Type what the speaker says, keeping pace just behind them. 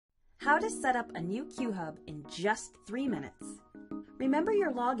How to set up a new Qhub in just 3 minutes. Remember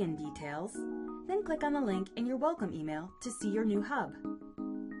your login details, then click on the link in your welcome email to see your new hub.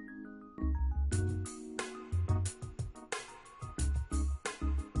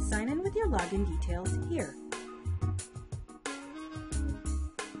 Sign in with your login details here.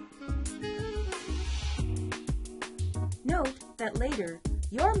 Note that later,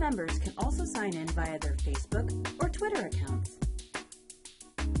 your members can also sign in via their Facebook or Twitter accounts.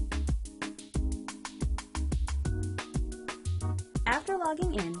 After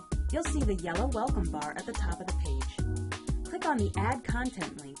logging in, you'll see the yellow welcome bar at the top of the page. Click on the Add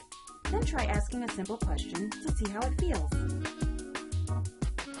Content link, then try asking a simple question to see how it feels.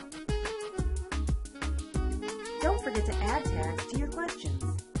 Don't forget to add tags to your questions.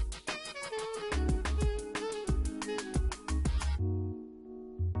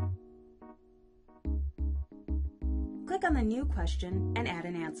 Click on the new question and add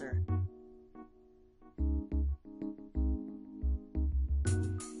an answer.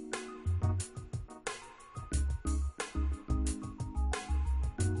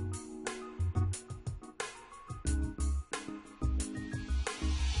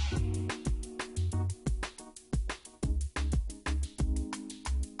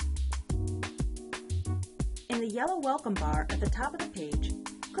 In the yellow welcome bar at the top of the page,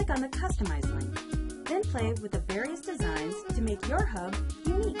 click on the Customize link. Then play with the various designs to make your hub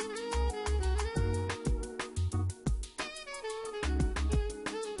unique.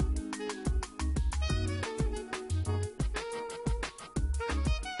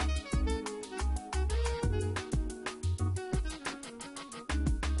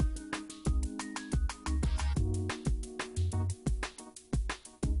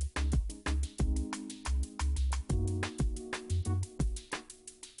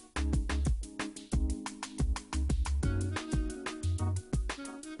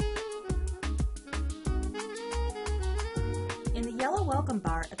 In the yellow welcome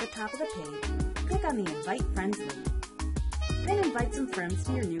bar at the top of the page, click on the Invite Friends link. Then invite some friends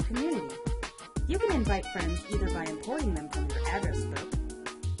to your new community. You can invite friends either by importing them from your address book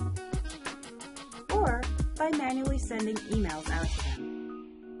or by manually sending emails out to them.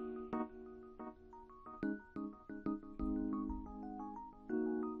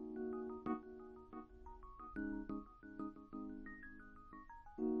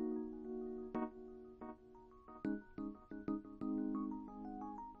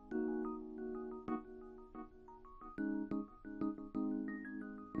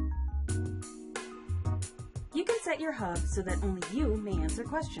 You can set your hub so that only you may answer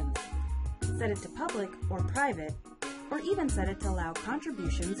questions. Set it to public or private, or even set it to allow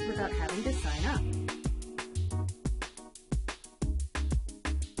contributions without having to sign up.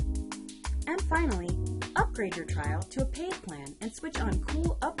 And finally, upgrade your trial to a paid plan and switch on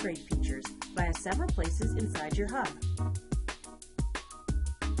cool upgrade features via several places inside your hub.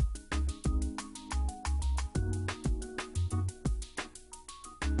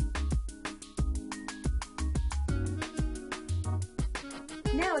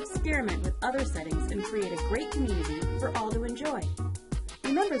 Now experiment with other settings and create a great community for all to enjoy.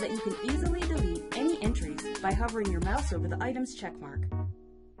 Remember that you can easily delete any entries by hovering your mouse over the item's checkmark.